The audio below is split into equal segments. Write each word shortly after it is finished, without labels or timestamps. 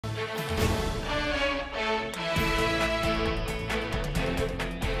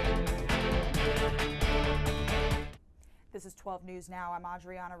This is 12 News Now. I'm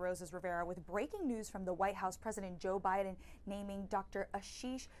Adriana Rosas Rivera with breaking news from the White House. President Joe Biden naming Dr.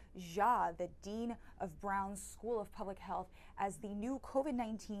 Ashish Jha, the Dean of Brown's School of Public Health, as the new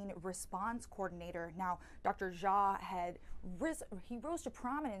COVID-19 response coordinator. Now, Dr. Jha rose to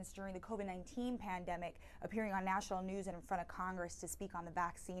prominence during the COVID-19 pandemic, appearing on national news and in front of Congress to speak on the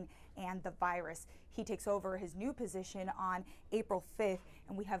vaccine and the virus. He takes over his new position on April 5th,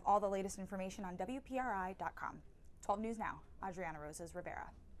 and we have all the latest information on WPRI.com. 12 News Now, Adriana Rosas Rivera.